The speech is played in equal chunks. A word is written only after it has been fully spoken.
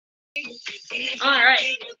All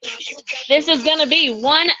right. This is going to be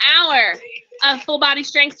 1 hour of full body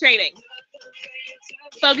strength training,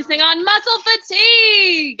 focusing on muscle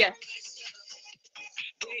fatigue.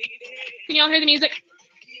 Can y'all hear the music?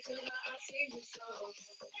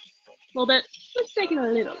 A little bit. Let's make it a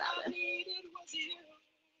little louder.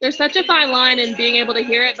 There's such a fine line in being able to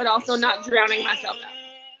hear it, but also not drowning myself out.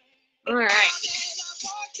 All right.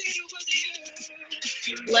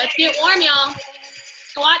 Let's get warm, y'all.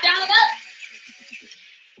 Squat down and up.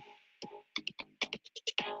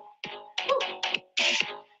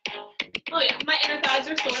 Oh yeah, my inner thighs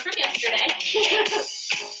are sore from yesterday.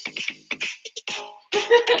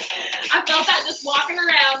 I felt that just walking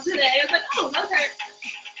around today. I was like, oh, those hurt.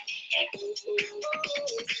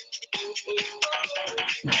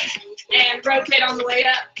 And rotate on the way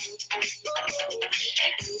up.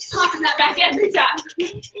 Popping that back every time.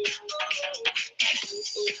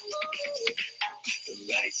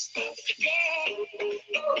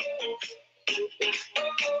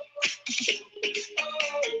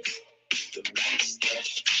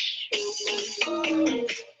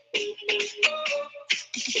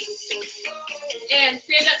 And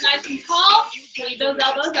stand up nice and tall. Leave those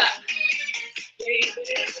elbows up.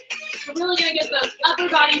 We're really going to get those upper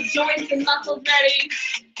body joints and muscles ready.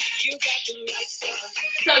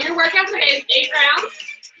 So your workout today is 8 rounds.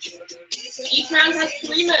 Each round has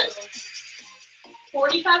 3 moves.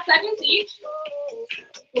 45 seconds each.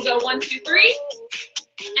 We'll go 1, 2, 3.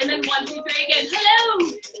 And then 1, 2, 3 again. Hello.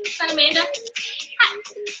 Is that Amanda? Hi.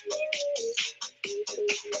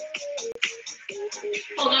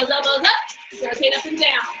 Hold those elbows up. Rotate up and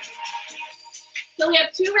down. So we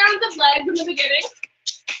have 2 rounds of legs in the beginning.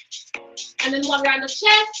 And then 1 round of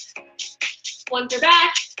chest. 1 for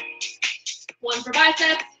back. 1 for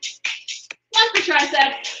biceps. 1 for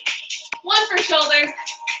triceps. 1 for shoulders.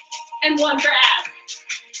 And 1 for abs.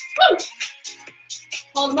 Woo!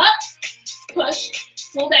 Hold them up. Push.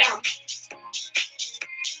 Pull down.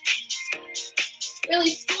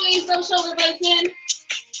 Really squeeze those shoulder blades in.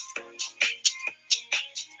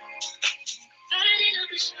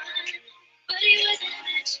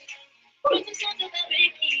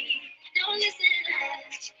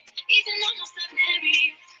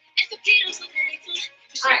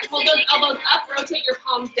 All right, hold those elbows up, rotate your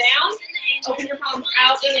palms down, open your palms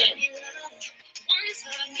out and in.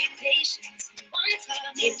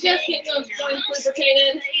 Just get those joints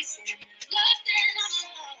lubricated.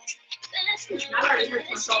 I already hurt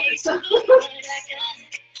my shoulders, so. It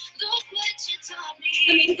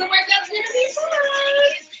means the workout's gonna be fun.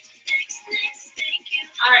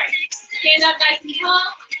 All right, stand up nice and tall.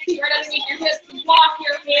 Keep right underneath your hips. Walk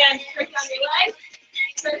your hands straight down your legs.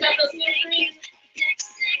 Stretch out those hamstrings.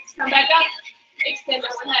 Come back up. Extend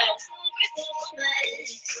that one head.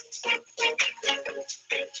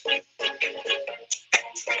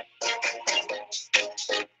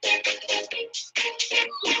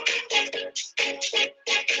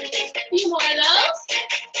 Few more of those.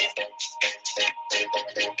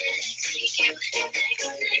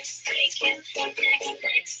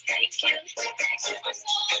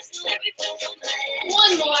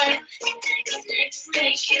 One more.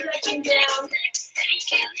 Stretching down.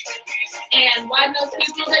 And widen those feet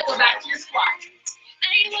a little bit. Go back to your squat.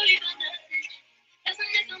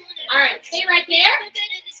 All right, stay right there. I'm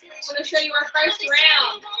going to show you our first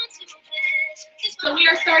round. So we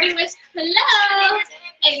are starting with, hello,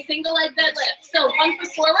 a single leg deadlift. So 1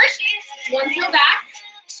 foot forward, 1 toe back.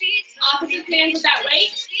 Opposite hands with that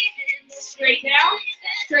weight. Straight down,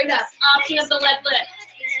 straight up. Option of the leg lift.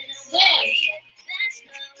 Then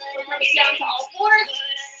we're coming down to all fours.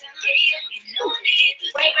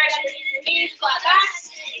 Weight right underneath your knees, flat back.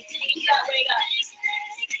 Keep that weight up.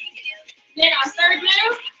 Then our third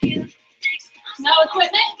move, no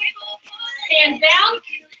equipment. Hands down,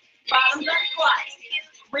 bottoms up squat.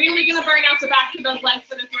 Really gonna burn out the back of those legs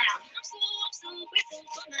for this round.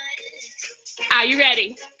 Are you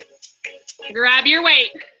ready? Grab your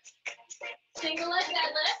weight. Single leg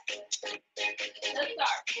deadlift. Let's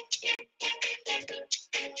start.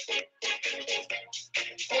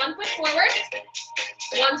 1 foot forward,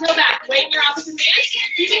 1 toe back. Weight in your opposite hand.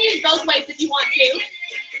 You can use both weights if you want to.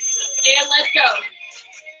 And let's go.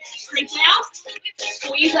 Straight down,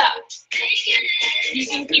 squeeze up. You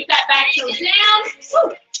can keep that back toe down,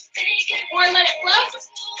 woo, or let it float.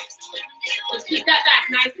 Let's keep that back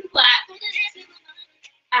nice and flat.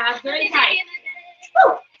 Abs very tight.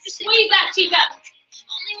 Woo. Squeeze that cheek up.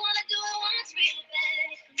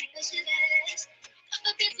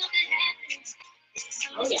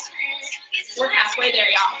 Oh yeah. We're halfway there,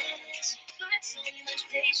 y'all.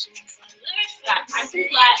 Back nice and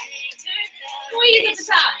flat. Squeeze at the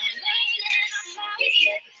top.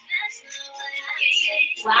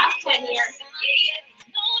 Last 10 here.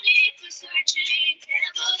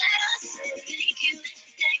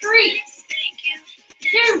 3,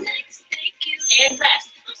 2, and rest.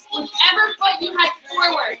 Whichever foot you had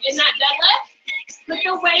forward in that deadlift, put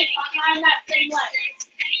the weight behind that same leg.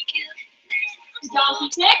 Donkey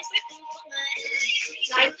kicks.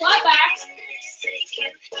 Nice flat back.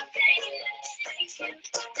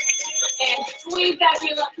 And squeeze that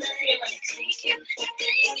heel up to the ceiling.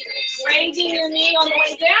 Raising your knee on the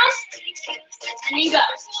way down. Squeeze up.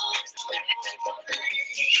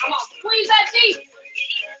 Come on, squeeze that deep.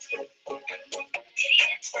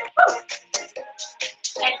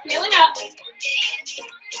 Exhaling up.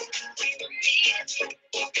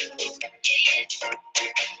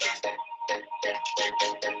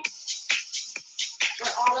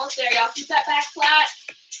 We're almost there, y'all. Keep that back flat.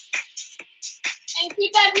 And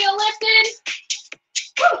keep that heel lifted.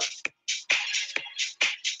 Woo.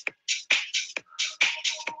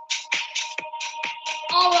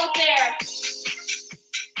 Almost there.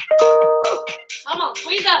 Woo. Come on,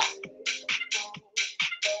 squeeze up.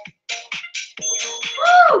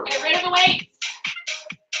 Woo. Get rid of the weight.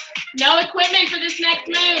 No equipment for this next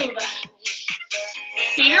move.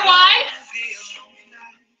 Feet are wide.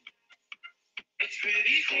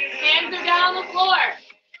 Hands are down on the floor.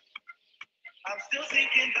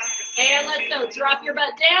 And let's go. Drop your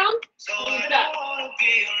butt down. Squeeze it up.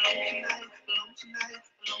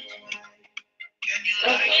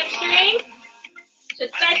 Those hamstrings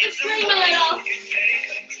should start to scream a little.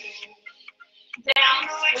 Down,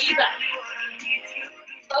 squeeze up.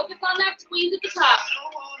 Focus on that squeeze at the top.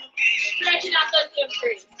 Stretching out those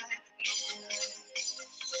hamstrings.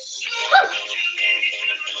 Woo.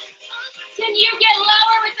 Can you get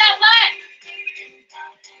lower with that butt?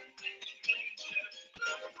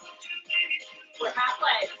 We're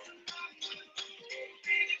halfway.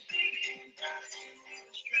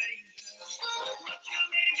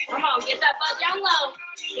 Come on, get that butt down low.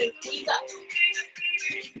 And squeeze up.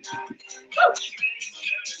 Woo.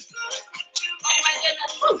 Oh my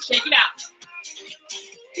goodness. Woo. Shake it out.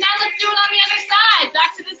 Now let's do it on the other side.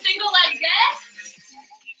 Back to the single leg dead.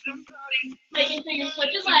 Making sure you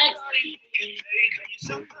switch your legs.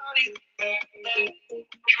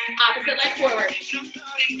 Opposite leg forward.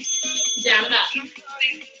 Down and up.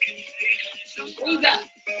 Squeeze up.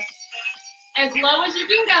 As low as you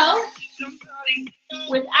can go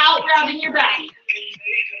without rounding your back.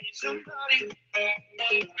 Woo.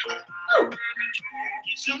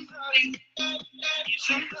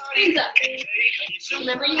 Squeeze up.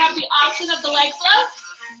 Remember, you have the option of the leg flow.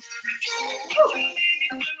 Woo.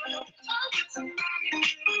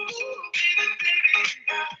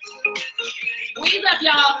 Squeeze up,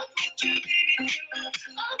 y'all.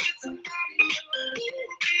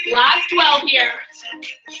 Last 12 here.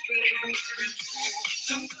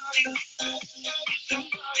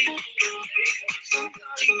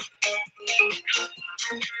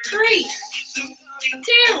 3,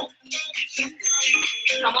 2.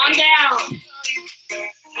 Come on down.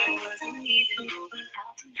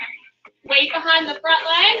 Weight behind the front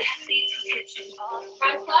leg.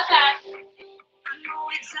 Front flat back.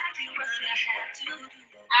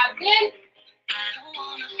 Abs in.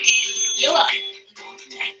 Heel up.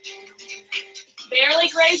 Barely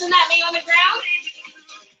grazing that knee on the ground.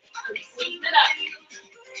 Squeeze it up.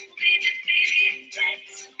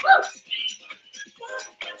 Woo.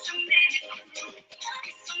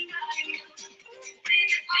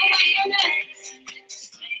 Oh my goodness.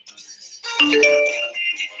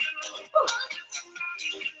 Woo.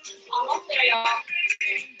 Almost there, y'all.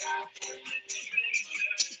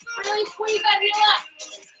 Really squeeze that heel up.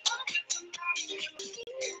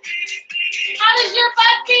 How does your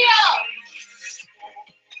butt feel?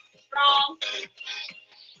 Strong.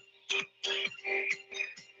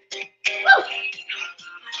 Woo.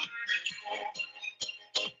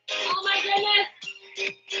 Oh my goodness.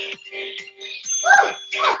 Woo.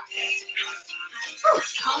 Woo.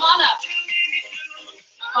 Come on up.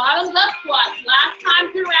 Bottoms up squats. Last time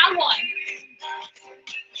through round 1.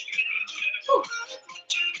 Woo.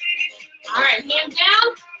 All right, hands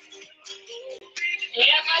down.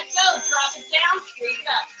 And let's go. Drop it down. Squeeze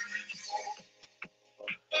up.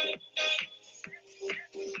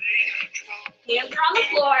 Hands are on the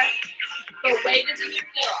floor. The weight is in your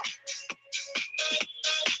heel.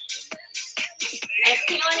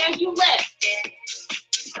 Exhaling as you lift.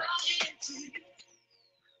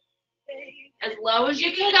 As low as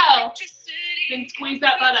you can go. Then squeeze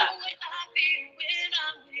that butt up.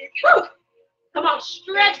 Woo. Come on,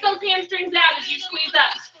 stretch those hamstrings out as you squeeze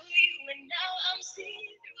up.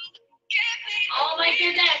 Oh my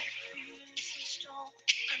goodness.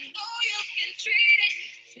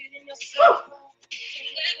 Woo!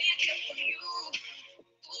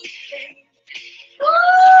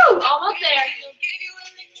 Woo! Almost there.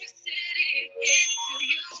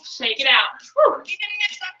 Shake it out. Woo.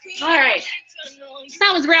 All right.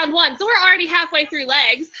 That was round one. So we're already halfway through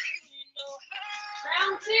legs.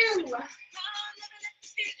 Round two.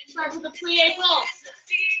 Start with the plie pulse.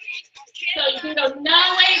 So you can go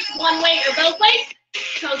no weights, one weight, or both weights.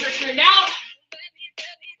 Toes are turned out.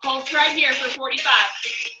 Pulse right here for 45.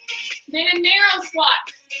 Then a narrow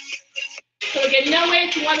squat. So again, no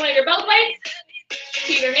weights, one weight, or both weights.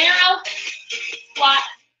 Feet are narrow. Squat.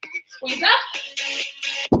 Squeeze up.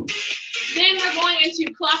 Then we're going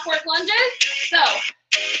into clockwork lunges. So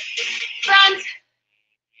front,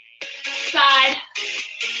 side,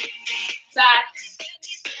 side,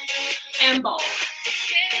 and ball.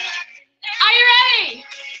 Are you ready?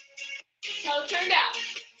 Toes turned out.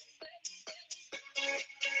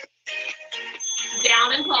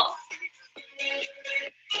 Down and pulse.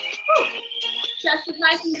 Whew. Chest is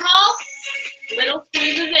nice and tall. Little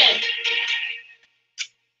squeezes in.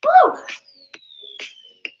 Whew.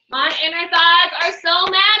 My inner thighs are so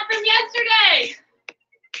mad from yesterday.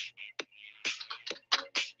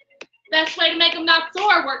 Best way to make them not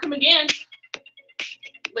sore, work them again.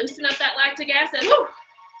 Loosen up that lactic acid. Whew.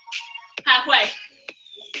 Halfway.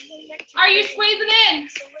 Are you squeezing in?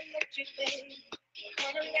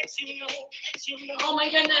 Oh my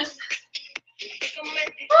goodness.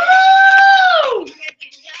 Woo!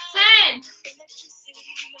 10.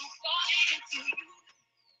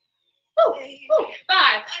 Woo, woo.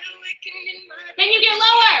 5. Can you get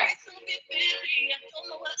lower?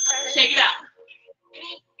 Shake it out.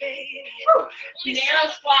 Woo. Narrow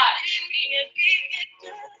squat.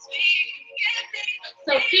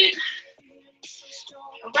 So feet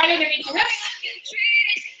right underneath your hips.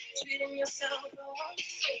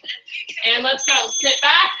 And let's go. Sit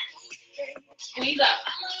back. Squeeze up.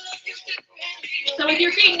 So with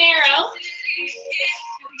your feet narrow,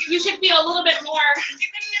 you should feel a little bit more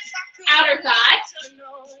outer thigh.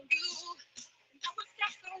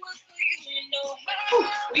 Whew,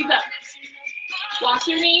 squeeze up. Walk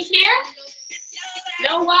your knees here.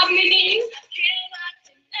 No wobbly knees.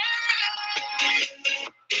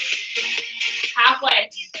 Halfway.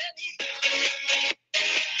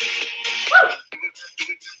 Woo.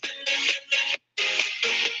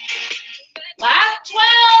 Last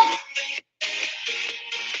 12.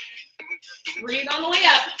 Breathe on the way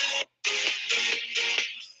up.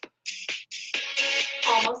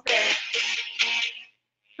 Almost there.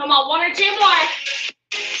 Come on, 1 or 2 more.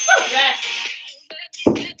 Woo. Rest.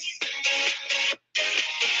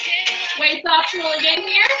 Weights optional again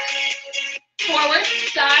here. Forward,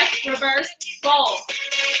 side, reverse, fold.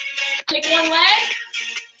 Pick one leg.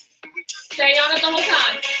 Stay on it the whole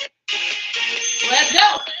time. Let's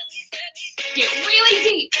go. Get really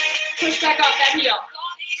deep. Push back off that heel.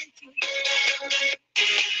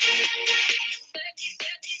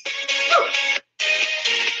 Woo.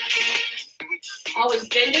 Always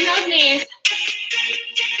bending those knees.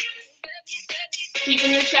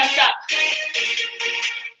 Keeping your chest up.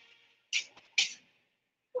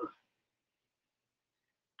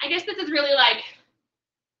 I guess this is really like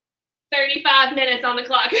 35 minutes on the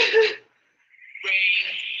clock.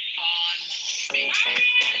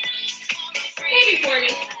 Maybe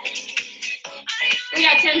 40. We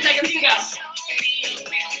got 10 seconds to go.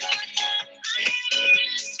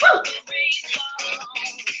 Woo.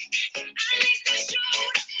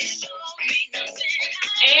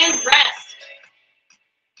 And rest.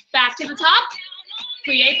 Back to the top.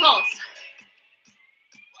 Plie pulse.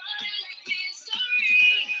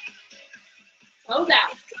 Close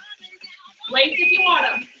out. Weights if you want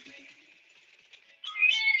them.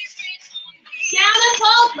 Down and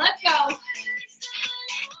pulse. Let's go.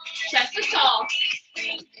 Chest is tall.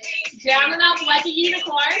 Down and up like a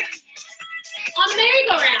unicorn. On the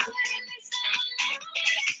merry-go-round.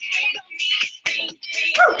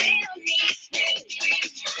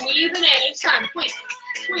 Squeeze it in each time. Squeeze.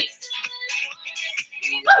 Squeeze.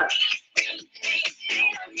 Woo.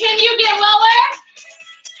 Can you get lower?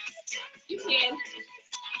 You can.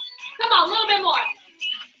 Come on, a little bit more.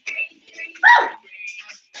 Woo.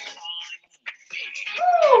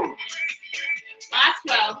 Woo. Last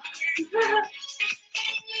 12.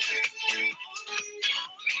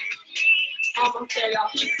 Almost there, y'all.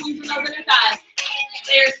 Keep squeezing those inner thighs.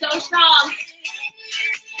 They are so strong.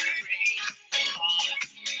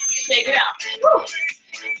 Shake it out. Woo.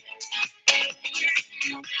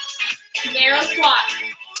 Narrow squat.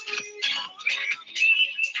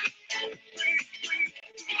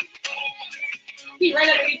 Feet right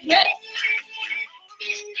underneath your hips.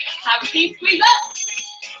 Have a seat, squeeze up.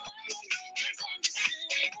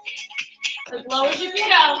 As low as you can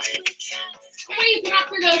go. Squeeze up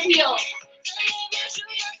through those heels.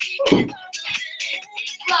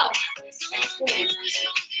 Slow. Squeeze.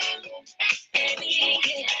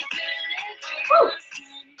 Woo.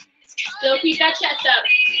 Still keep that chest up.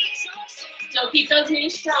 Still keep those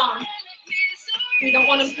knees strong. We don't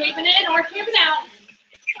want them creeping in or creeping out.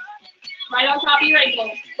 Right on top of your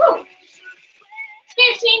ankle. Woo.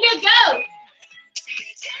 15 to go.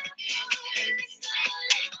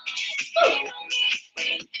 Woo.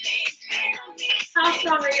 How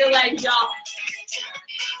strong are your legs, y'all?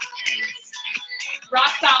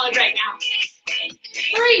 Rock solid right now.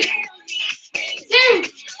 3, 2.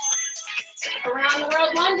 Around the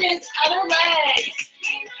world lunges, other leg.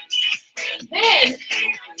 Then,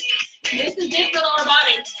 this is good for the lower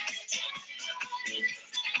body.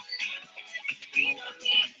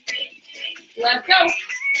 Let's go.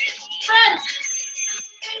 Front,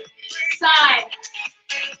 side,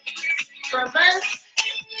 reverse,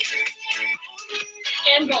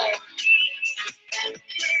 and roll.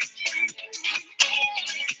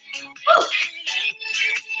 Woo.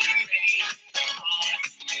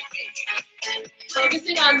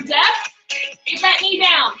 Focusing on depth. Get that knee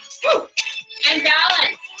down. Woo. And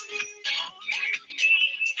balance.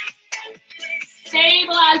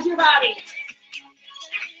 Stabilize your body.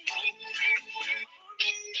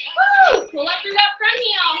 Woo. Pull up through that front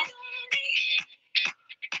heel.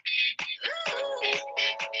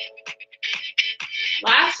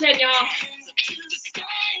 Last 10, y'all.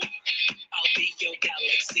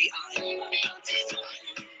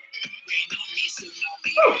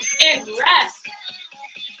 Woo. And rest.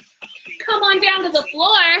 Come on down to the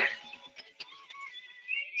floor.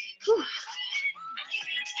 Whew.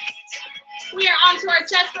 We are on to our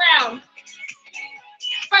chest round.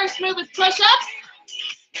 First move is push up.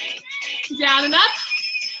 Down and up.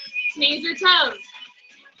 Knees or toes.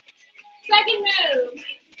 Second move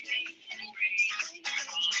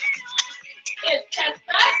is chest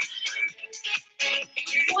press.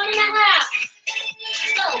 1.5.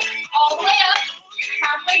 So all the way up,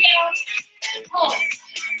 halfway down, pull.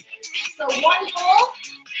 So 1 full,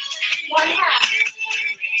 1 half.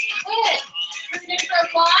 Good. Bring it for a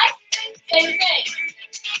fly. Same thing.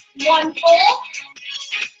 1 full,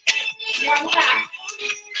 1 half.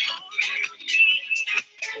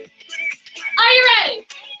 Are you ready?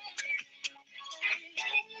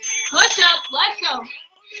 Push up. Let's go.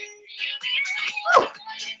 Woo.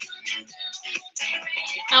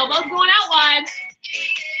 Elbows going out wide.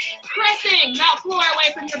 Pressing that floor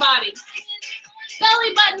away from your body.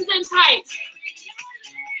 Belly buttons in tight.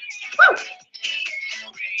 Woo.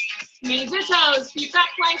 Knees or toes. Keep that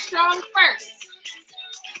plank strong first.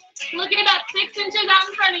 Look at about 6 inches out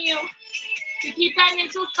in front of you to keep that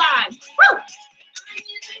neutral spine. Woo.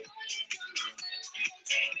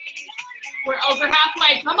 We're over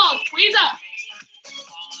halfway. Come on, squeeze up.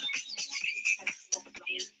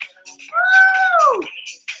 Woo.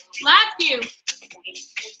 Last few.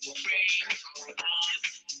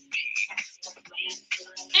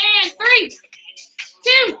 And 3,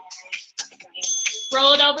 2.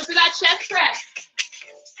 Roll it over for that chest press.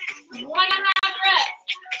 1.5 reps.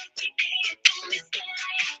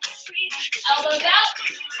 Elbows out.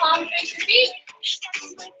 Palms face your feet.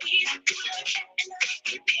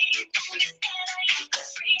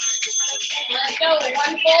 Let's go.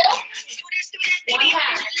 1 full. 1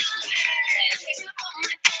 half.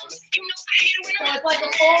 So it's like a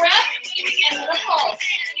full rep and then a pulse.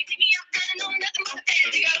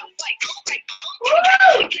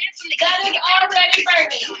 Woo! That is already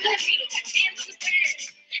burning.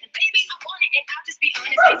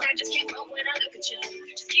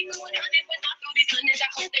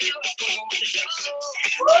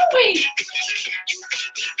 Woo-wee.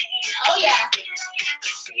 Oh yeah.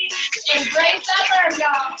 Embrace that burn,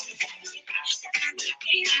 y'all.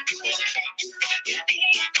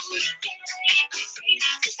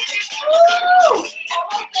 Woo!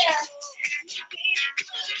 Almost there.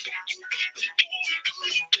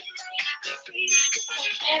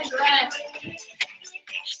 And rest.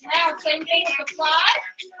 Now, same thing with the fly.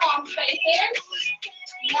 Palm face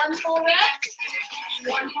in. 1 full rep.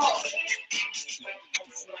 1 hold.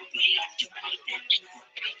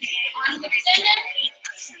 Arms extended.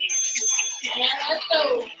 And let's go.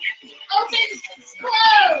 Open,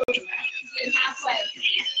 close. And halfway.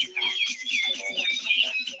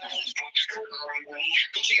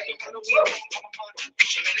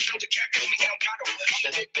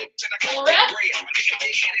 Full rep.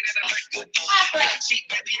 Half rep.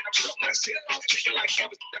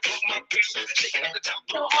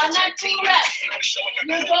 So On that full rep,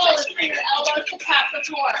 your goal is for your elbows to tap the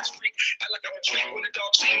floor.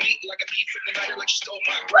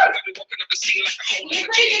 You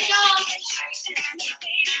breathe it, y'all.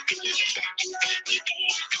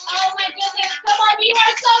 Oh my goodness, come on, you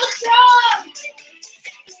are so strong.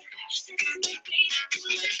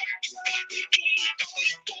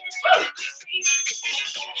 Woo.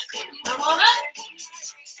 Come on up.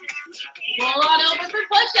 Roll on over for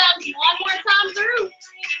push-ups. One more time through.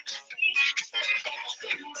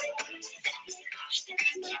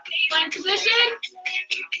 Plank position.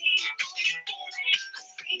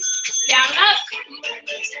 Down and up.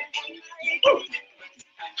 Woo.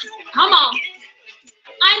 Come on.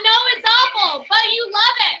 I know it's awful, but you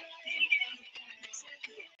love it.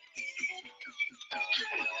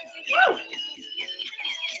 Woo.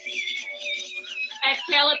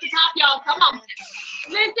 Exhale at the top, y'all. Come on.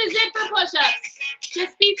 This is it for push-ups.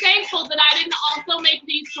 Just be thankful that I didn't also make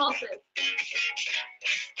these pulses.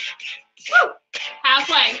 Woo.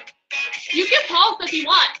 Halfway. You can pulse if you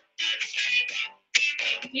want.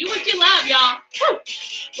 Do what you love, y'all. Woo.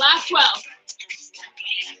 Last 12.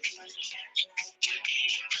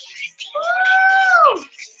 Woo.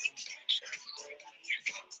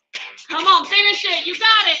 Come on, finish it. You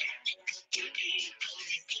got it.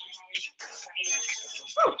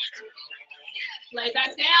 Woo. Lay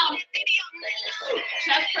that down.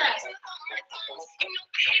 Chest press.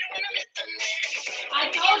 I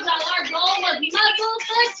told y'all our goal was muscle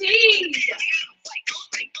fatigue.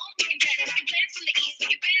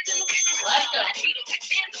 Let's go.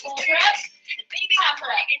 Full rep. Half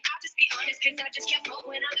rep.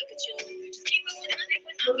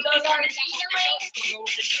 Move those arms evenly.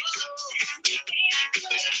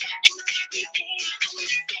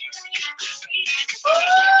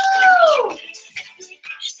 Woo!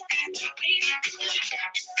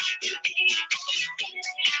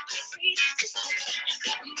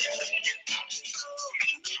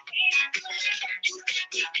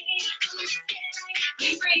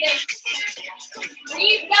 Keep breathing.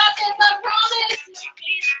 We've got this, I promise.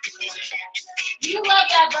 You love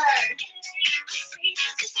that bird.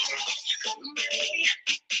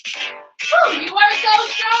 Woo, you are so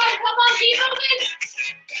strong. Come on, keep moving.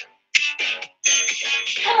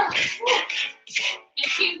 It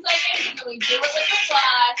seems like instantly. Do it with the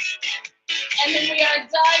flash. And then we are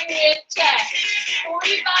done with chest. 45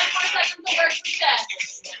 more seconds of work for chest.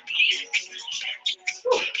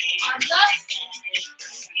 Woo. Arms up.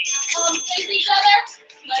 Face each other.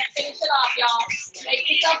 Let's finish it off, y'all. Make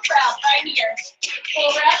yourself proud right here.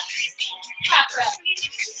 Full rep. Half rep.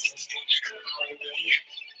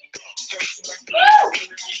 Woo!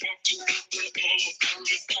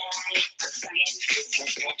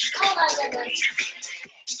 Oh my goodness.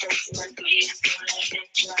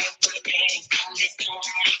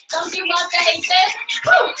 Don't you love to hate this?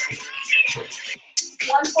 Woo!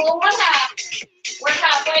 One full, one half. We're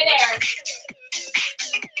halfway there.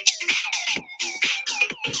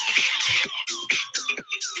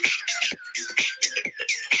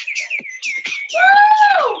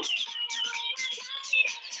 Woo!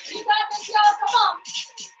 You got this, y'all. Come on.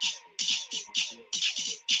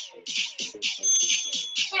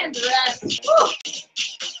 And rest. Woo!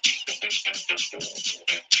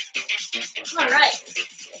 All right.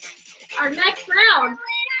 Our next round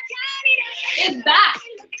is back.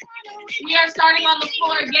 We are starting on the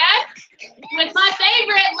floor again with my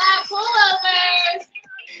favorite lat pullovers.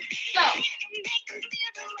 So,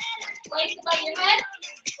 place above your head.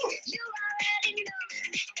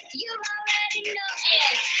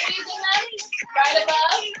 And squeezing them right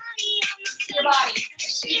above your body.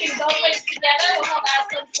 Keeping both legs together will help add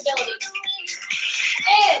some stability.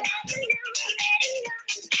 And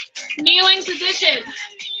kneeling position.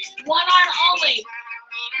 One arm only.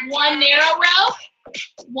 One narrow row,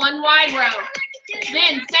 one wide row.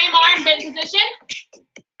 Then same arm bend position.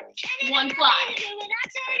 One fly.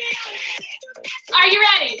 Are you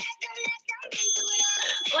ready?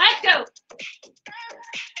 Let's go.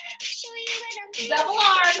 Double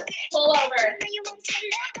arm, pull over.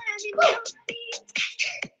 Woo.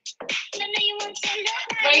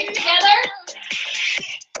 Weights together.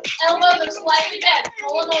 Elbows are slightly bent.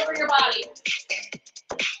 Pull them over your body.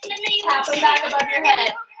 Tap them back above your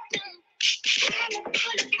head.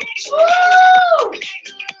 Woo!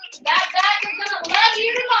 That back is gonna love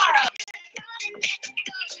you tomorrow.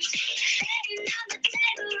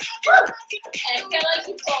 Woo! Exhale as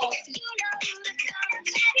you pull.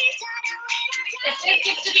 If this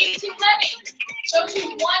gets to be too heavy, so choose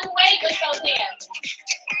one weight with those hands.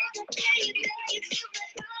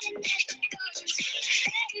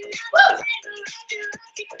 Woo!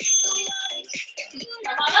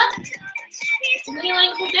 Come on up.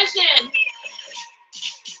 Kneeling position.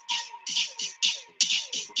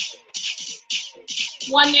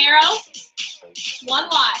 One narrow, one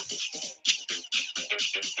wide.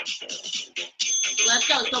 Let's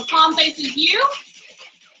go. So palm faces you,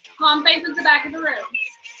 palm faces the back of the room.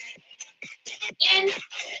 In,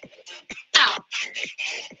 out.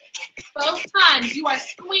 Both times you are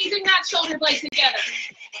squeezing that shoulder blade together.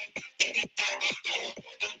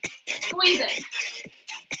 Squeeze it.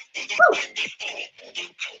 Woo.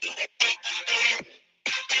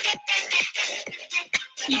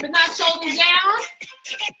 Keeping that shoulder down,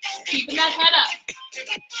 keeping that head up.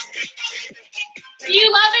 Are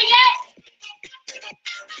you loving it?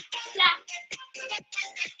 Yeah.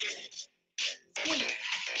 Squeeze.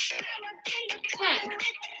 10.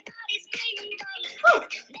 Woo.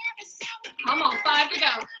 Come on, 5 to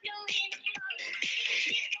go.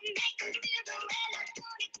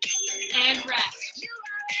 And rest.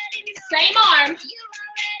 Same arm.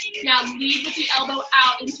 Now lead with the elbow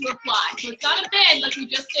out into a fly. So it's not a bend like we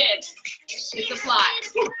just did. It's a fly.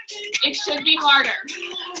 It should be harder.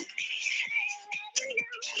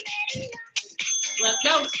 Let's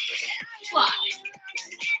go. Fly.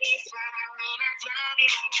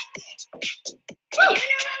 Woo.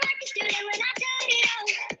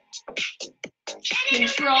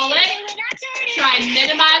 Control it. Try and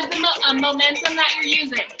minimize the momentum that you're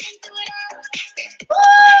using.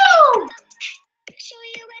 Woo!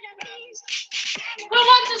 Who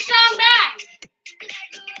wants a strong back?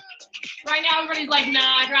 Right now everybody's like,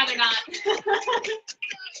 nah, I'd rather not.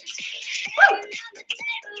 Woo!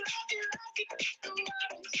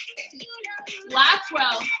 Last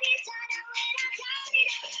 12.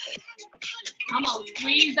 Come on,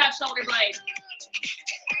 squeeze that shoulder blade.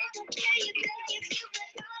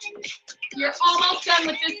 You're almost done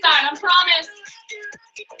with this side, I promise.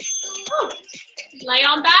 Woo. Lay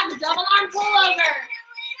on back, double arm pull over.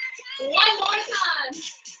 One more time.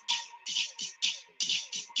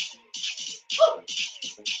 Woo.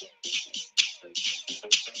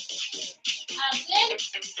 In.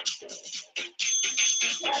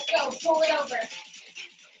 Let's go, pull it over.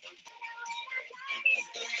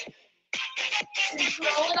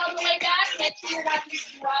 Control it on the way back. Make sure you're not just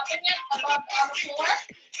dropping it above on the floor.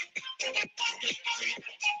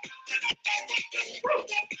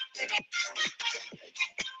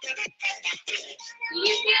 Do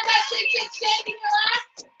you feel that chick shake in your lap?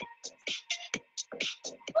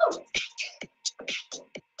 Woo.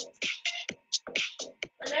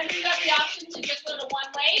 Remember, you got the option to just go to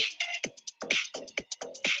one leg.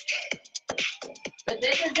 But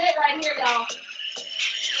this is it right here, y'all.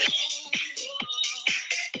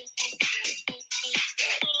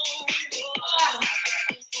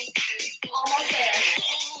 Almost there.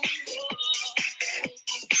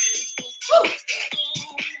 Woo.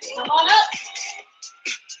 Come on up.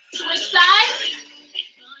 Switch side.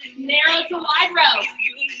 Narrow to wide row.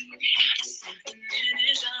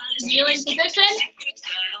 Kneeling position.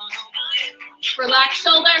 Relax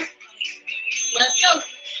shoulder. Let's go.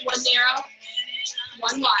 One narrow,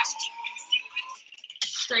 one wide.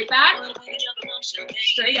 Straight back,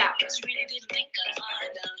 straight out. So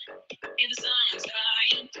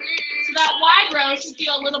that wide row should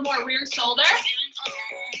feel a little more rear shoulder.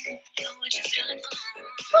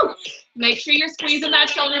 Whew. Make sure you're squeezing that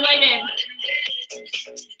shoulder blade in.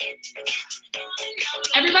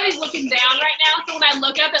 Everybody's looking down right now, so when I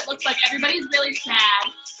look up, it looks like everybody's really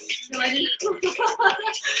sad. Don't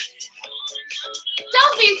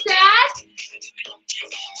be sad.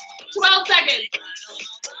 12 seconds.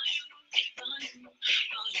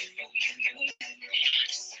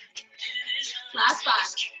 Last 5.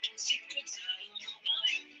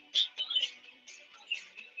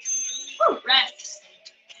 Woo, rest.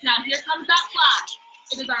 Now here comes that fly.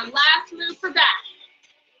 It is our last move for back.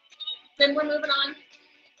 Then we're moving on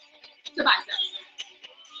to biceps.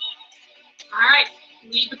 All right,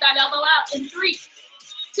 lead with that elbow out in 3,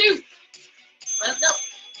 2, let's go.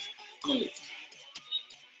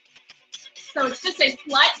 So it's just a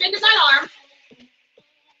slight bend in that arm.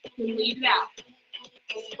 And lead it out.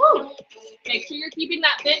 Woo. Make sure you're keeping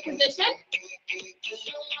that bent position.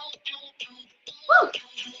 Woo.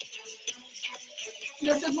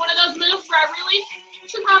 This is one of those moves where I really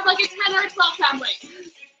should have like a 10 or a 12 pound weight.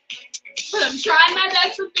 But I'm trying my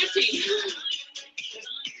best with 15.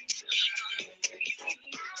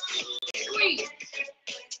 Squeeze.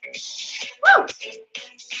 Woo.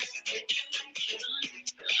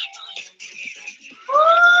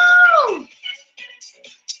 Woo.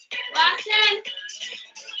 Last 10.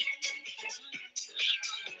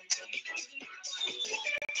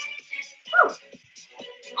 Woo.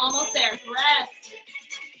 Almost there. Rest.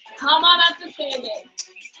 Come on up to standing.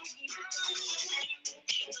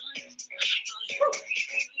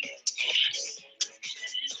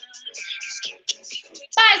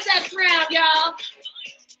 Biceps round, y'all.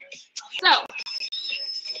 So,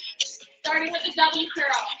 starting with the W curl.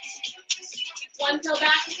 One toe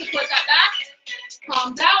back to support that back.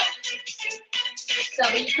 Palms out.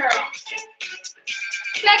 W curl.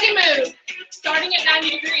 Second move, starting at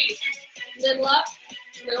 90 degrees. Little up,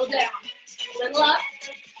 little down. Little up,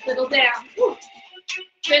 little down. Woo.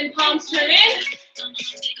 Then palms turn in.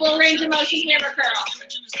 Full range of motion hammer curl.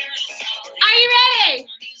 Are you ready?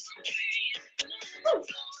 Woo.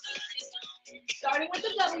 Starting with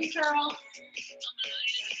the W curl.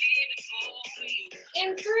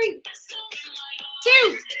 In 3,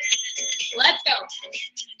 2, let's go.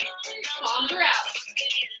 Palms are out.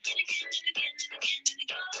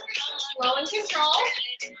 Slow and control.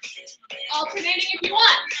 Alternating if you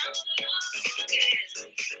want.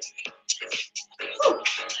 Whew.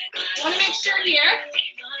 Want to make sure here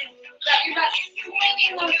that you're not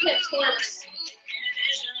swinging those hips forward.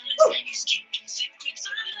 Whew.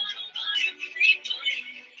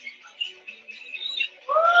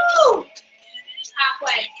 Woo!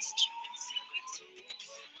 Halfway.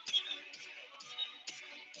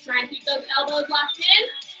 Try and keep those elbows locked in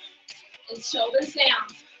and shoulders down.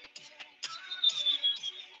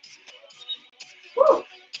 Woo!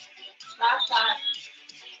 Last side.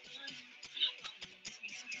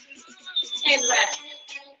 And rest.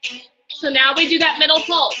 So now we do that middle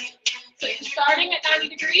pulse. So you're starting at 90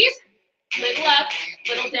 degrees, little up,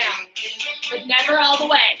 little down, but never all the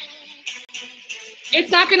way. It's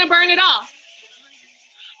not going to burn at all.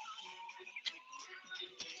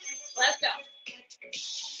 Let's go.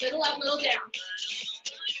 Little up, little down.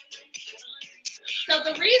 So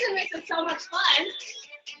the reason this is so much fun,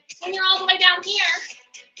 when you're all the way down here,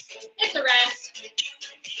 it's a rest.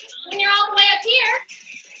 When you're all the way up here,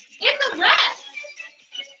 it's a rest.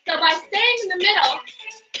 So by staying in the middle,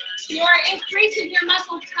 you are increasing your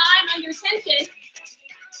muscle time under tension,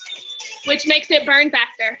 which makes it burn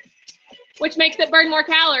faster, which makes it burn more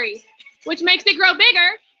calories, which makes it grow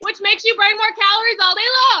bigger, which makes you burn more calories all day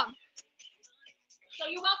long. So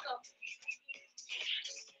you're welcome.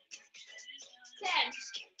 10.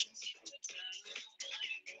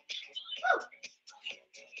 Woo.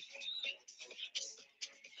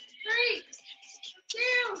 3, 2,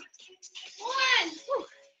 1. Woo.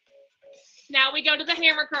 Now we go to the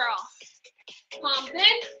hammer curl. Palms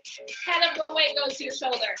in, head of the weight goes to your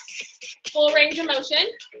shoulder. Full range of motion.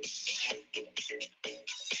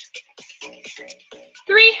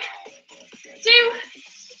 3, 2,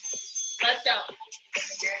 let's go.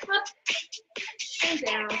 Up and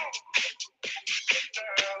down.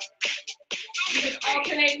 You can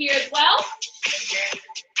alternate here as well.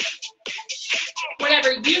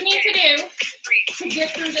 Whatever you need to do to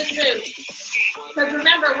get through this move. Because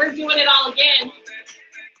remember, we're doing it all again.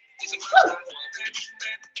 Woo.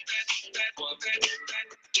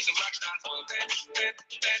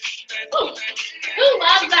 Ooh. Who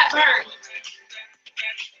loves that burn?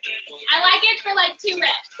 I like it for like 2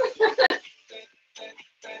 reps.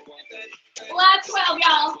 Last 12,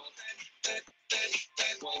 y'all.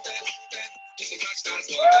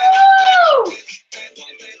 Woo!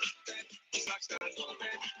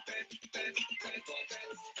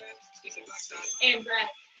 And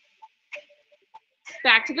breath.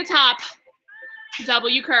 Back to the top.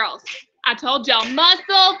 W curls. I told y'all,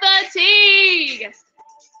 muscle fatigue.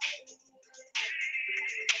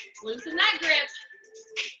 Loosen that grip.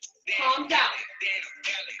 Palms out.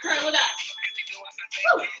 Curl it up.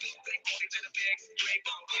 Woo.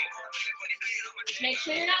 Make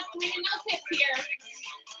sure you're not swinging those hips here.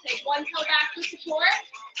 Take one toe back to support.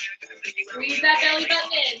 Squeeze that belly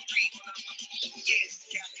button in.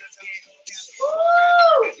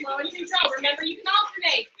 Woo! Slow and control. Remember, you can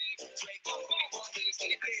alternate.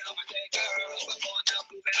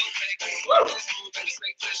 Woo!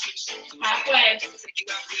 Halfway.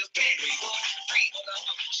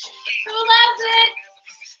 Who loves it?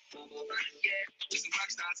 Woo!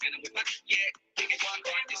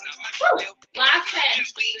 Last 10.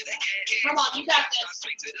 Come on, you got this.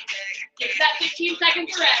 Get that 15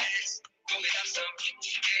 seconds to rest.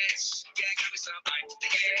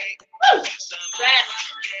 Woo! Rest.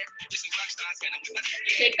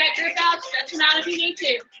 Take that grip out, stretch them out if you need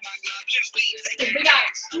to. Because we got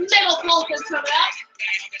middle pulses coming up.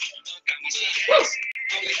 Woo!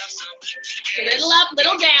 Little up,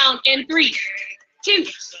 little down in 3, 2.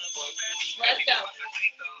 Let's go.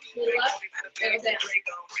 Little up, little down.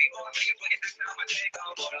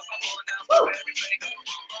 Woo!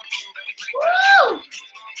 Woo!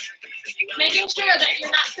 Making sure that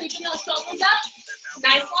you're not creeping those shoulders up.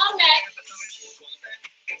 Nice long neck.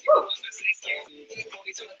 Woo.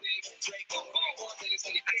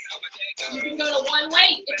 You can go to one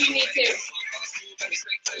weight if you need to.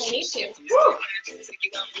 You need to. Woo.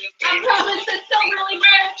 I promise it's still really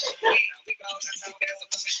good.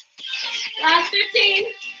 Last 15.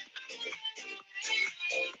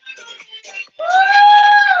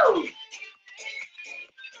 Woo!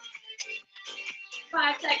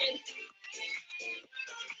 5 seconds.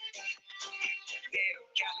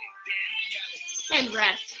 And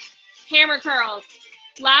rest. Hammer curls.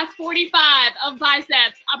 Last 45 of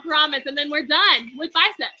biceps, I promise, and then we're done with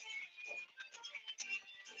biceps.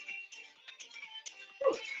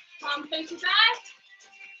 Palm face your back.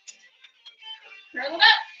 Curl it up.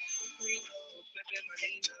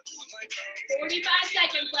 45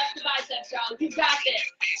 seconds left to biceps, y'all. You got this.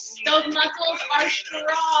 Those muscles are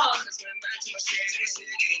strong.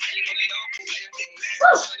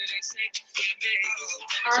 Woo.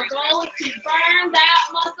 Our goal is to burn that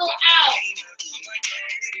muscle out.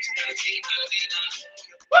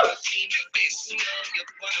 Woo.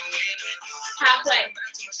 Halfway.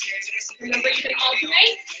 Remember, you can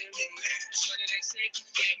alternate.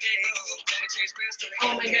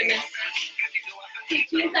 Oh my goodness.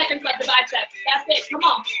 15 seconds left to biceps. That's it. Come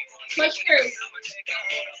on. Push through.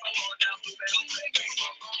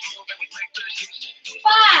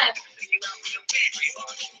 5.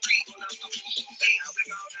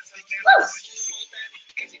 Woo.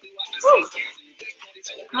 Woo.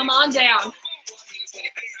 Come on down.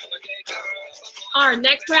 Our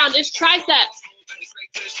next round is triceps.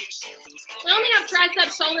 We only have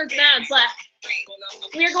triceps, shoulders, and abs left.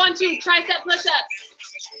 We are going to tricep push-ups.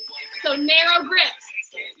 So narrow grip.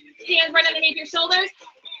 Hands right underneath your shoulders.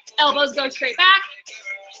 Elbows go straight back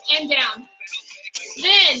and down.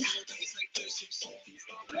 Then,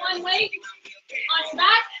 one weight on your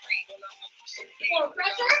back. Forward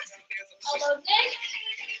pressure. Elbows in.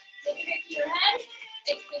 Lifting it to your head.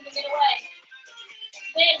 Extending it away.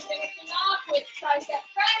 Then finishing off with tricep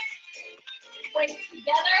press. Weights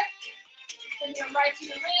together. Bring them right to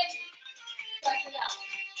your ribs. Press it up.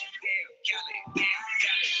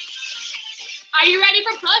 Are you ready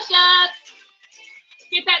for push-ups?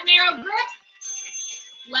 Get that narrow grip.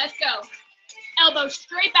 Let's go. Elbows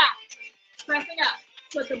straight back. Pressing up.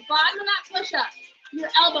 So at the bottom of that push-up, your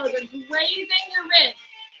elbows are grazing your ribs.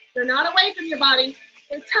 They're not away from your body.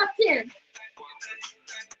 They're tucked in.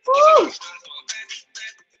 Woo!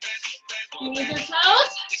 Knees or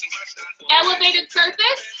toes. Elevated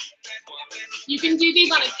surface. You can do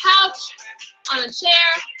these on a couch, on a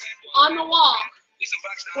chair, on the wall.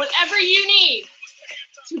 Whatever you need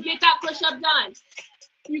to get that push-up done.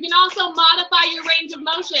 You can also modify your range of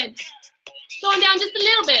motion. Going down just a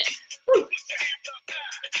little bit. Woo.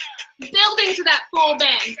 Building to that full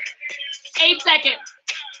bend. 8 seconds.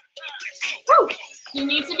 Woo. You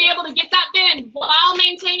need to be able to get that bend while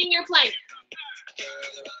maintaining your plank.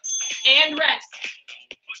 And rest.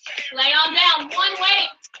 Lay on down. One weight.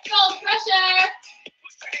 Go pressure.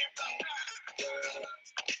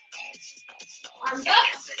 Arms up.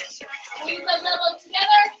 Squeeze those elbows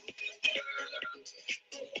together.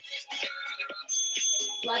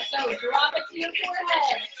 Let's go. Drop it to your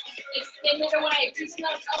forehead. Extend it away. Keeping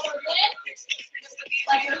those elbows in.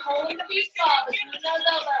 Like you're holding the beach ball between those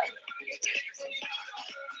elbows.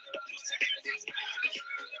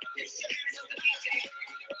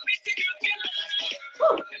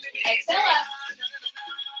 Woo. Exhale up.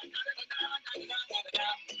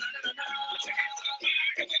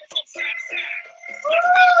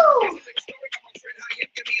 Woo.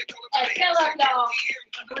 Exhale up, y'all.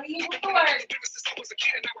 Breathe with the word.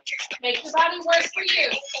 Make your body work for you.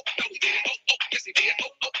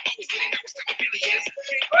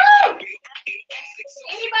 Woo.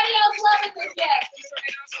 Anybody else loving this yet?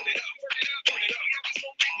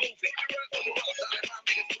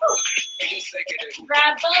 Woo.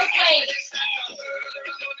 Grab both weights.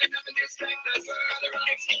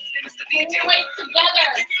 Bring your weights together.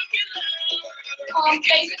 Palms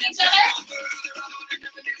facing each other.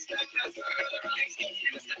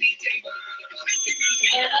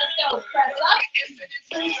 And let's go. Press up.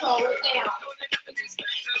 Control it down.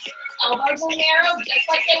 Elbows will narrow just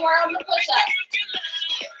like they were on the push-up.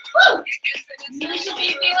 Woo! You should be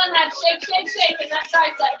feeling that shake, shake, shake in that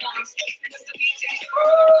tricep now.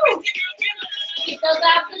 Woo! Keep those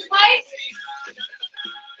abs in place.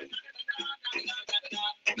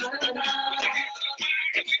 Woo!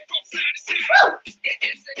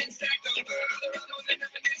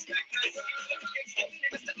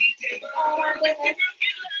 Oh my goodness.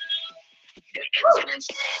 Woo!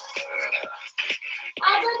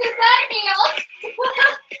 How good does that feel?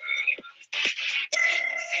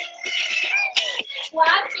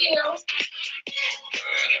 you.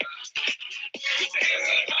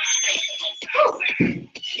 Whew.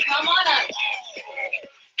 Come on up.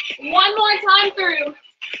 One more time through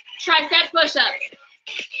tricep push-ups.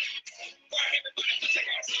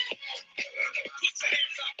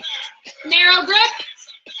 Narrow grip.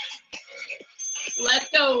 Let's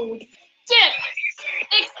go. Dip.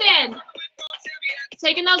 Extend.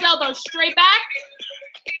 Taking those elbows straight back.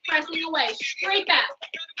 Pressing away. Straight back.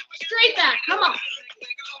 Straight back. Come on.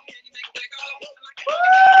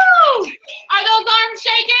 Woo! Are those arms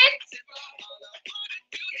shaking?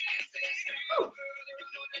 Woo.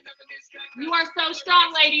 You are so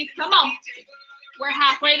strong, ladies. Come on. We're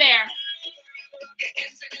halfway there.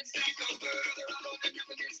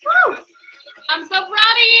 Woo! I'm so proud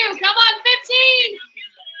of you. Come on, 15.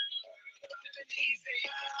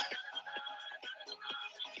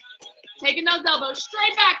 Taking those elbows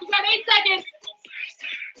straight back. You got 8 seconds.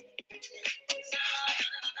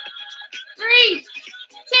 3,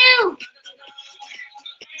 2.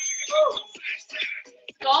 Woo.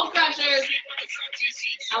 Skull crushers.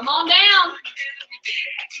 Come on down.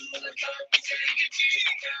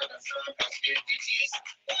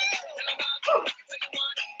 Woo.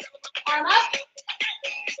 Arm up.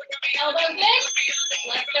 Elbows in.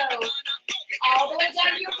 Let's go. All the way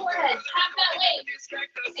down to your forehead. Tap that weight.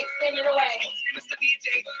 Extend it away.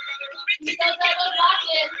 Keep those elbows locked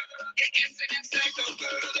in.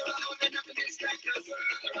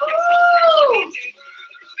 Woo!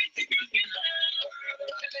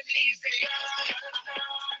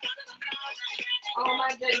 Oh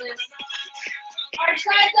my goodness. Our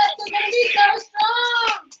triceps are going to be so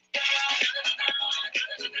strong.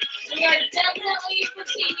 We are definitely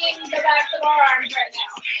fatiguing the back of our arms right now.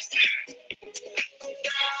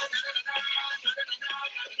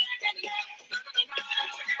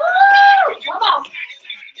 Woo! Come on.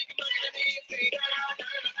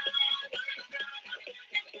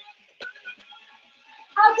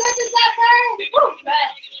 How good does that burn? Woo!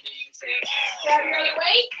 Good. Grab your other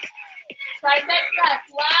weight. Tricep press.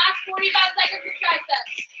 Last 45 seconds of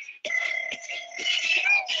triceps.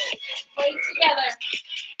 Weights together.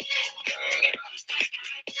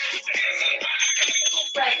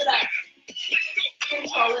 Press it up.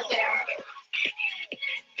 Control it down.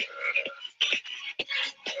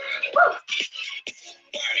 Woo!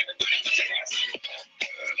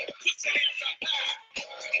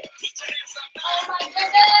 Oh my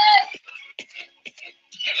goodness!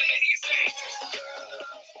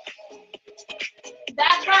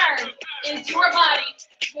 That burn is your body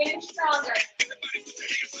getting stronger.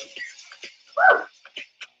 Woo!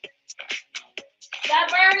 That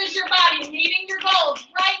burn is your body meeting your goals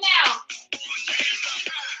right now.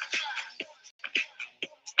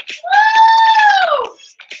 Woo!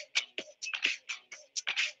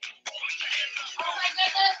 Oh my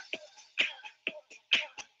goodness.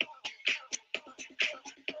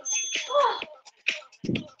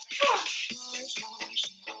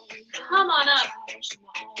 Come on up.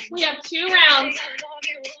 We have 2 rounds.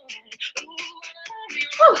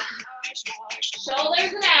 Whew.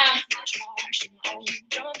 Shoulders and abs.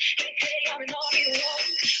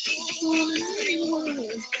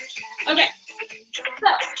 Okay.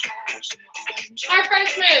 So, our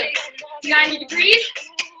first move, 90 degrees.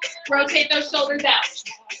 Rotate those shoulders out.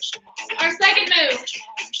 Our second move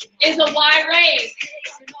is a wide raise.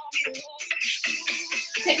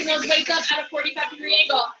 Taking those weights up at a 45-degree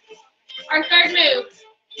angle. Our third move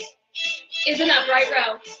is an upright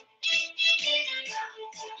row.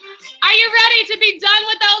 Are you ready to be done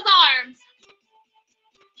with those arms?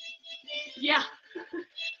 Yeah.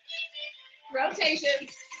 Rotation.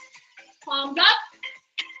 Palms up.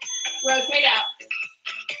 Rotate out.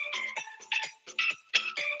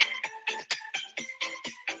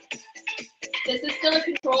 This is still a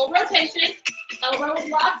controlled rotation. Elbow is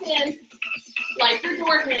locked in, like your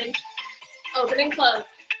door hinge. Open and close.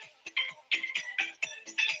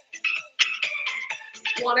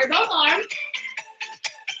 One or both arms.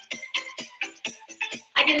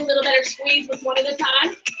 I get a little better squeeze with one at a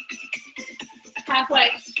time.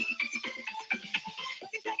 Halfway.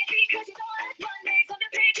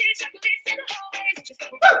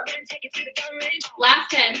 Woo.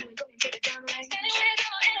 Last 10.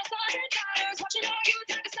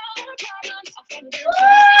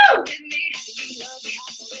 Woo!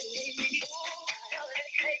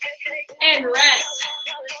 And rest.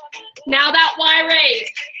 Now that Y raise.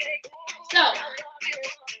 So,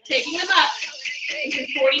 taking them up into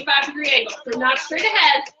 45-degree angle. So not straight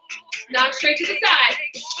ahead, not straight to the side,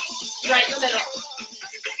 right in the middle.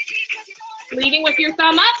 Leading with your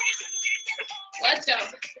thumb up. Let's go.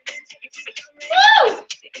 Woo!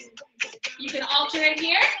 You can alternate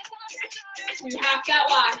here. Do half that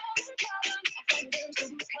wide.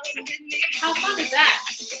 How fun is that?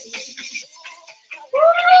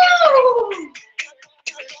 Woo!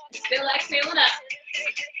 Still exhale it up.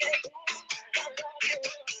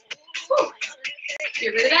 Woo.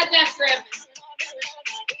 Get rid of that death grip.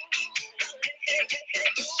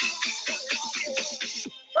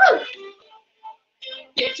 Woo.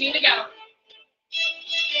 15 to go.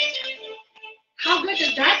 How good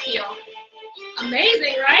does that feel?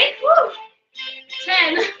 Amazing, right? Woo.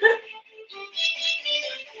 10.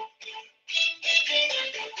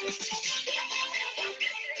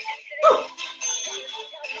 Woo.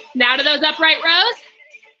 Now to those upright rows,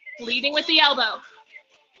 leading with the elbow.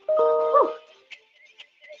 Woo.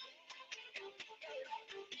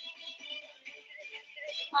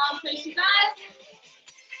 Palms face you guys.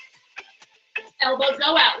 Elbows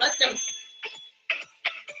go out. Let's go.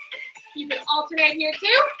 You can alternate here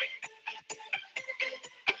too.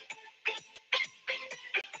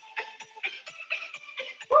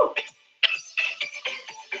 Woo.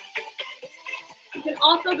 You can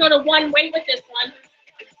also go to one weight with this one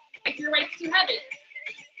if your weight's too heavy.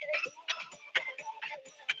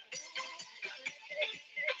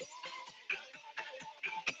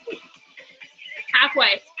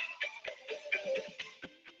 Halfway.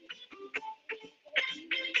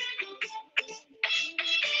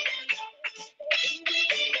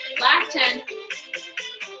 Last 10.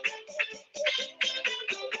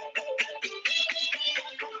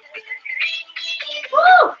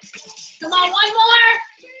 Woo! Come on, one more.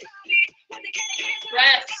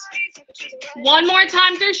 Rest. One more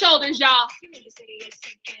time through shoulders, y'all.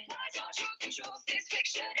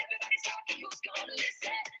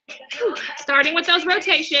 Starting with those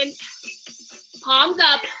rotations. Palms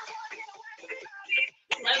up.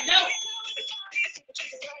 Let's go.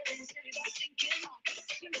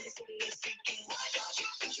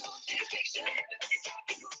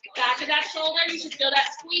 Back of that shoulder, you should feel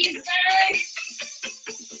that squeeze there.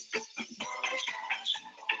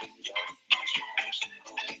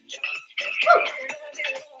 Woo!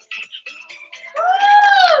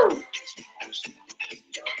 Woo!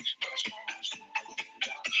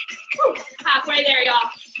 Woo! Halfway there, y'all.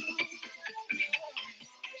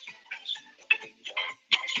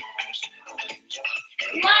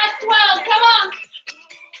 Last 12, come on.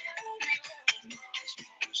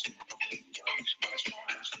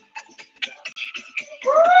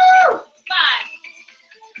 Woo! 5.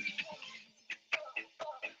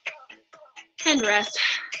 And rest.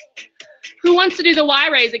 Who wants to do the Y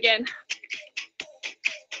raise again?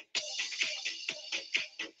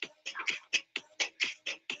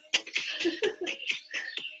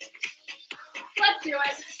 Let's do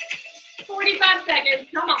it. 45 seconds,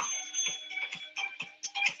 come on.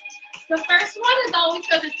 The first one is always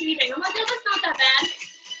so deceiving. I'm like, oh, that's not that bad.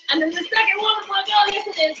 And then the second one, I'm like, oh, yes,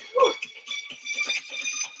 it is. Whew.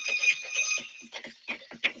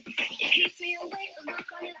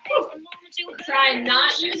 Try and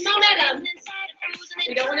not use momentum.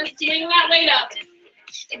 We don't want to swing that weight up.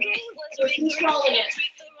 We're controlling it.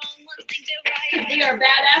 We are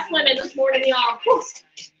badass women this morning, y'all.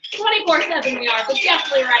 24/7 we are, but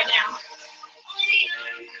definitely right now.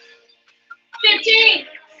 15.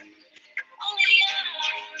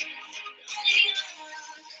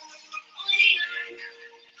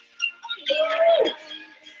 Woo. 5.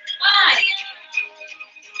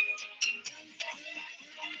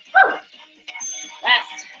 Woo.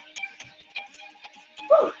 Rest.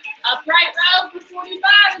 Woo. Upright row for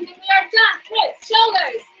 45, and then we are done with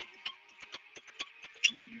shoulders.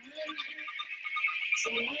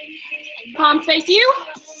 Palms face you.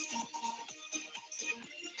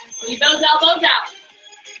 Leave those elbows out.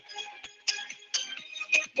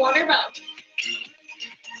 Water bow.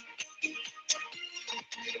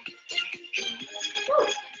 Woo.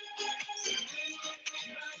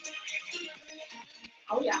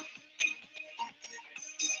 Oh yeah.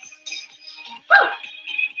 Woo.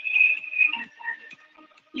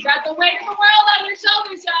 You got the weight of the world on your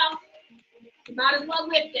shoulders, y'all. You might as well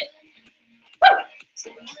lift it. Woo.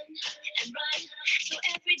 18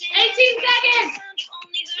 seconds.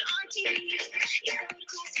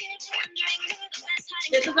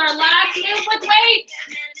 This is our last move with weight.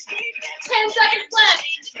 10 seconds left.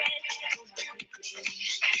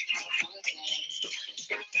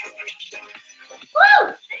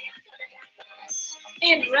 Woo!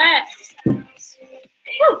 And rest.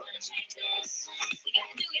 Woo!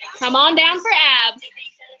 Come on down for abs.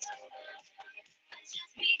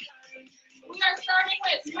 We are starting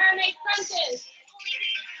with mermaid crunches.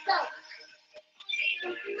 So,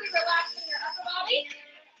 relaxing your upper body.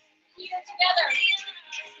 Feet are together.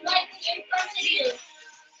 Slightly in front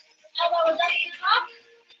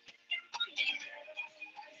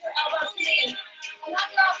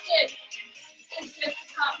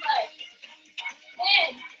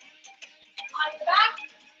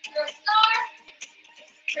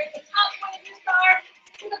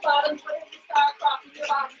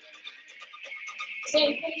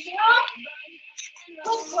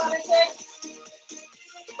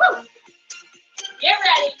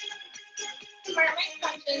mermaid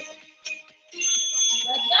crunches.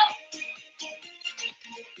 Let's go.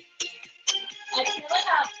 Exhale it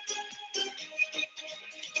up.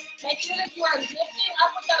 Make sure that you are lifting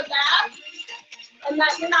up with those abs and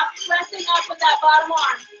that you're not pressing up with that bottom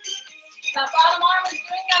arm. That bottom arm is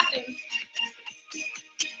doing nothing.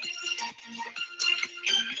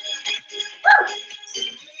 Woo!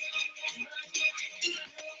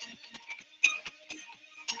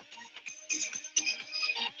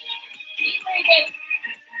 Keep breathing.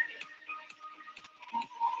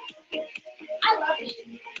 I love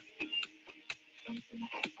you.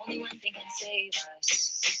 Only one thing can save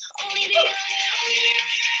us. Only the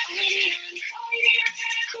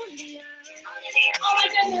Oh my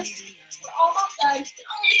goodness. We're almost done.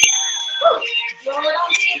 Woo! Roll it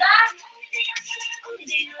onto your back.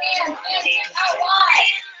 Hands out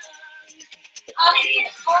wide. Up to the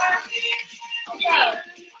arm.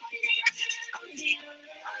 Go.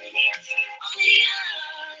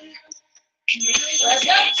 Let's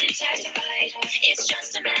go. It's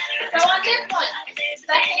just a matter So on this one,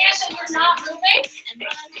 the hand that you're not moving,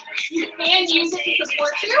 you can use it to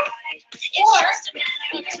support you, or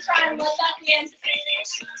you can try and let that hand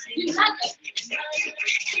do nothing.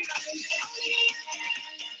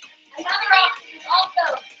 Another option is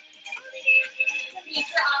also to use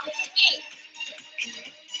your opposite knee.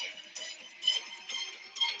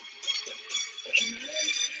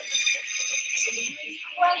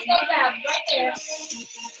 Crunch those abs right there.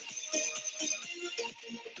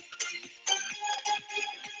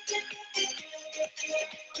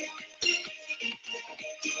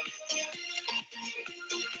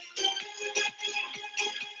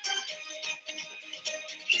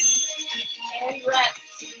 And rest.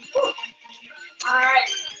 Woo. All right.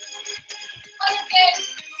 Other good.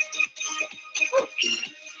 Woo.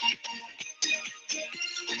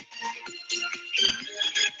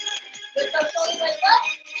 Lift those shoulders like that.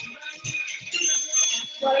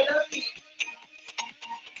 Flutter those feet.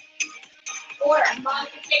 Or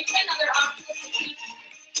modification, other option is to keep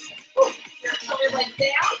your shoulder blades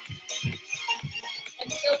down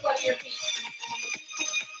and still flutter your feet.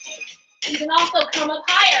 You can also come up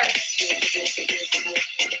higher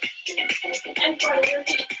and flutter your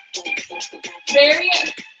feet. Vary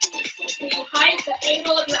the height, the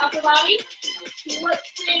angle of your upper body. See what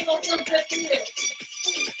angle feels good for you.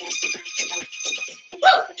 Woo!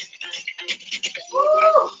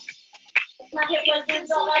 Woo! My hip flexors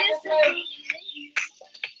don't like this move.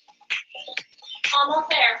 Almost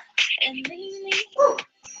there. and lately, Woo!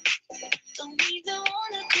 don't even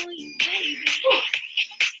wanna call you baby.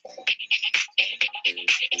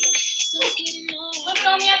 So getting Flip it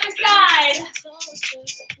on the other side.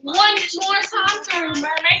 One more time through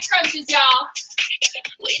mermaid crunches, y'all.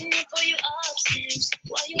 Waiting up for you upstairs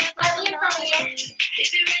while you have I see it from here.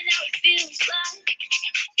 Baby, right now it feels like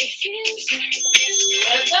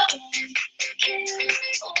Let's go.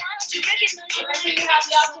 Oh, why don't you recognize Remember, you have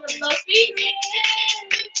the option of both feet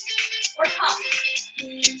or top.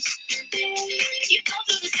 you don't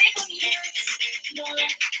do the same for me.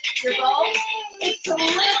 Your goal is to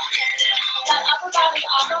lift that upper body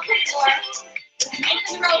off of the floor. Make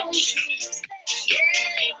the rope leap.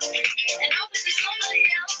 And I'll be somebody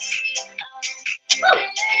else. Woo!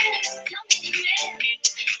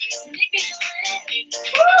 Make me feel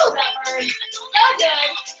Woo! That burns. So good.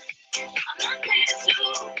 I'm not paying to,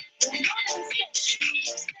 but I know that it's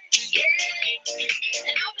special.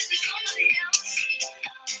 And I'll be somebody else.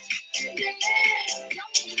 Make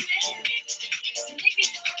me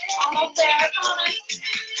feel Almost there, I promise.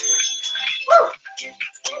 Woo!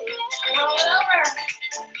 Roll it over.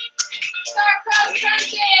 Start cross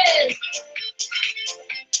crunches.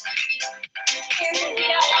 Here's your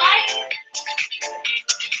feet out wide.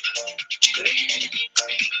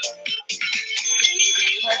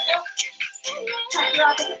 Let's go. Touch your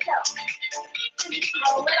opposite toe.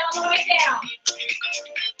 Roll it all the way down.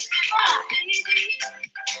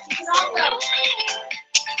 You can also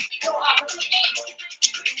go opposite knee.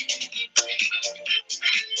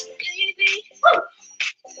 Woo!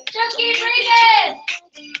 Just keep breathing.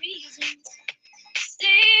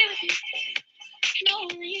 Stay with me, no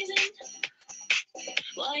reason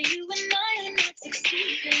why you and I are not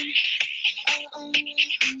succeeding.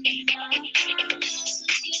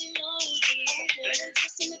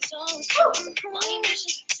 My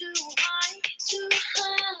ambitions too high,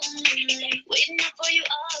 waiting up for you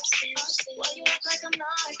upstairs. While you act like I'm not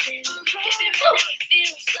there. If it really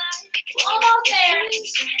feels like Almost there.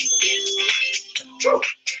 Woo!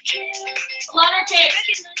 Flutter kick.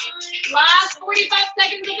 Last 45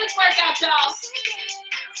 seconds of this workout, y'all.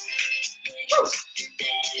 Woo!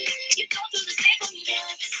 you don't do the same for me.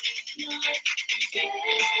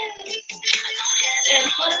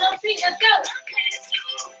 Let's go.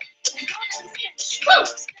 Woo.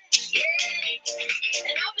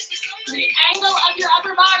 The angle of your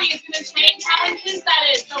upper body is going to change how intense that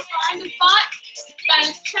is. So find a spot that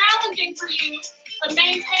is challenging for you, but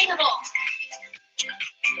maintainable.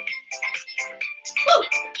 Woo.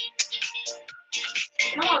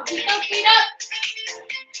 Come on, keep those feet up.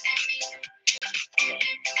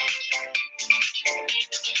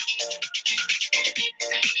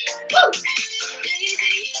 Woo.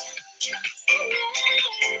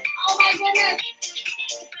 Oh my goodness.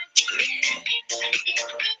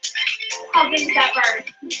 How big is that bird?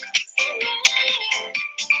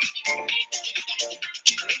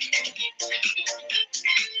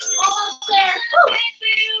 Almost there. Woo.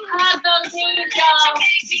 Hug those knees, y'all.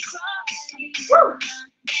 Woo.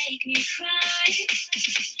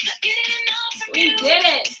 We did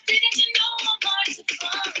it.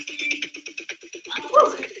 Woo.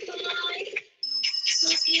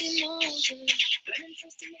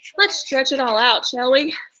 Let's stretch it all out, shall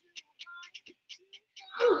we?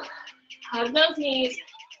 Whew. Hug those knees. A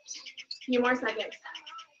few more seconds.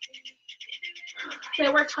 They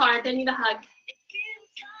worked hard. They need a hug.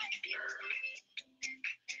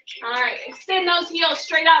 All right. Extend those heels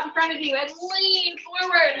straight out in front of you and lean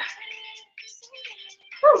forward.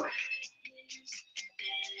 Whew.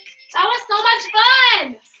 That was so much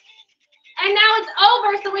fun. And now it's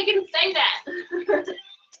over, so we can say that.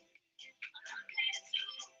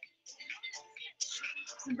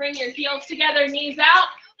 Bring your heels together, knees out.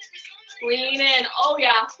 Lean in. Oh,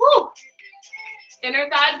 yeah. Woo. Inner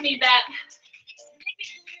thighs need that.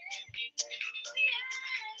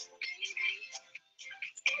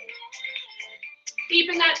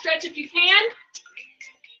 Deepen that stretch if you can.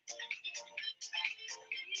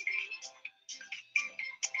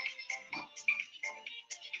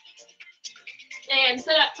 And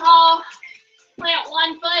sit up tall. Plant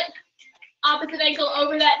one foot. Opposite ankle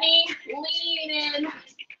over that knee. Lean in.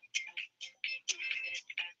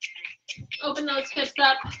 Open those hips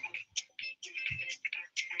up.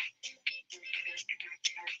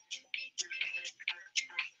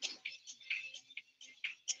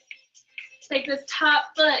 Take this top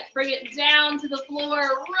foot, bring it down to the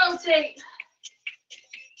floor, rotate.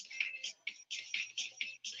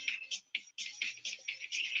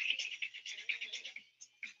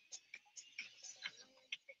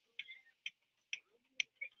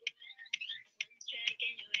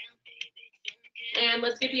 And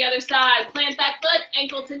let's get the other side. Plant that foot,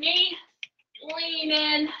 ankle to knee, lean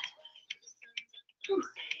in. Whew.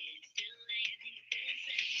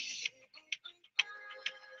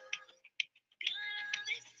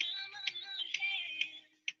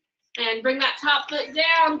 And bring that top foot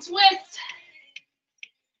down, twist.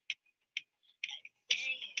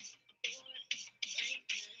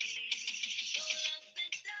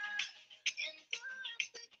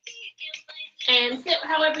 And sit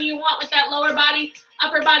however you want with that lower body.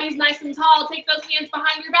 Upper body's nice and tall. Take those hands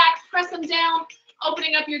behind your back, press them down,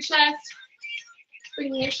 opening up your chest.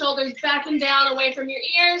 Bringing your shoulders back and down away from your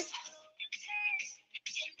ears.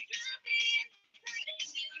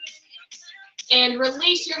 And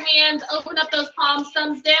release your hands, open up those palms,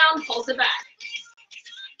 thumbs down, pulse it back.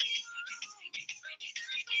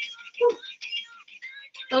 Whew.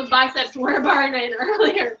 Those biceps were burning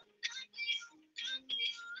earlier.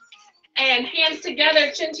 And hands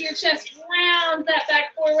together, chin to your chest, round that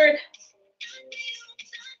back forward.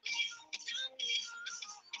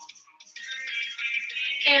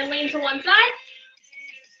 And lean to one side.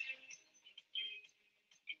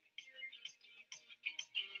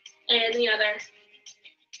 And the other.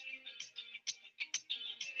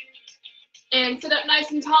 And sit up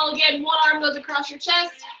nice and tall again. One arm goes across your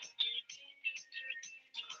chest.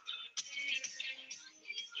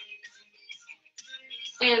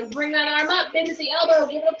 And bring that arm up, bend at the elbow,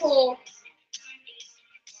 give it a pull.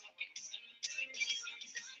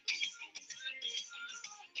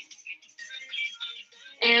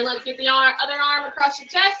 And let's get the other arm across your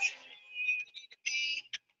chest.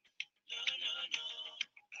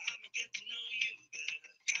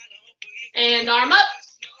 And arm up,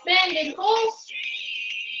 bend and pull.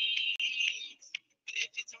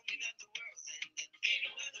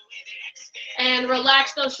 And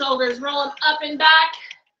relax those shoulders, roll them up and back.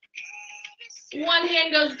 One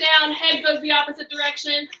hand goes down, head goes the opposite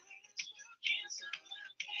direction.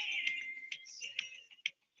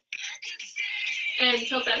 And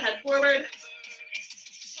tilt that head forward.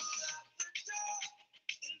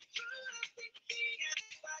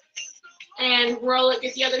 And roll it,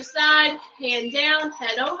 get the other side, hand down,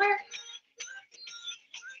 head over.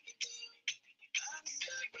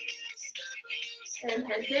 And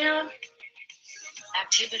head down.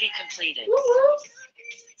 Activity completed. Woo-hoo.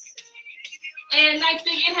 And nice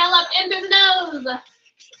big inhale up in through the nose.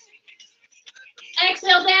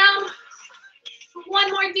 Exhale down.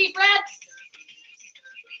 One more deep breath.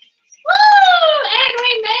 Woo! And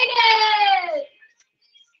we made it!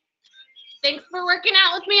 Thanks for working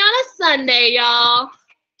out with me on a Sunday, y'all.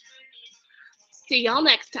 See y'all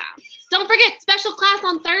next time. Don't forget, special class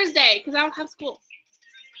on Thursday because I don't have school.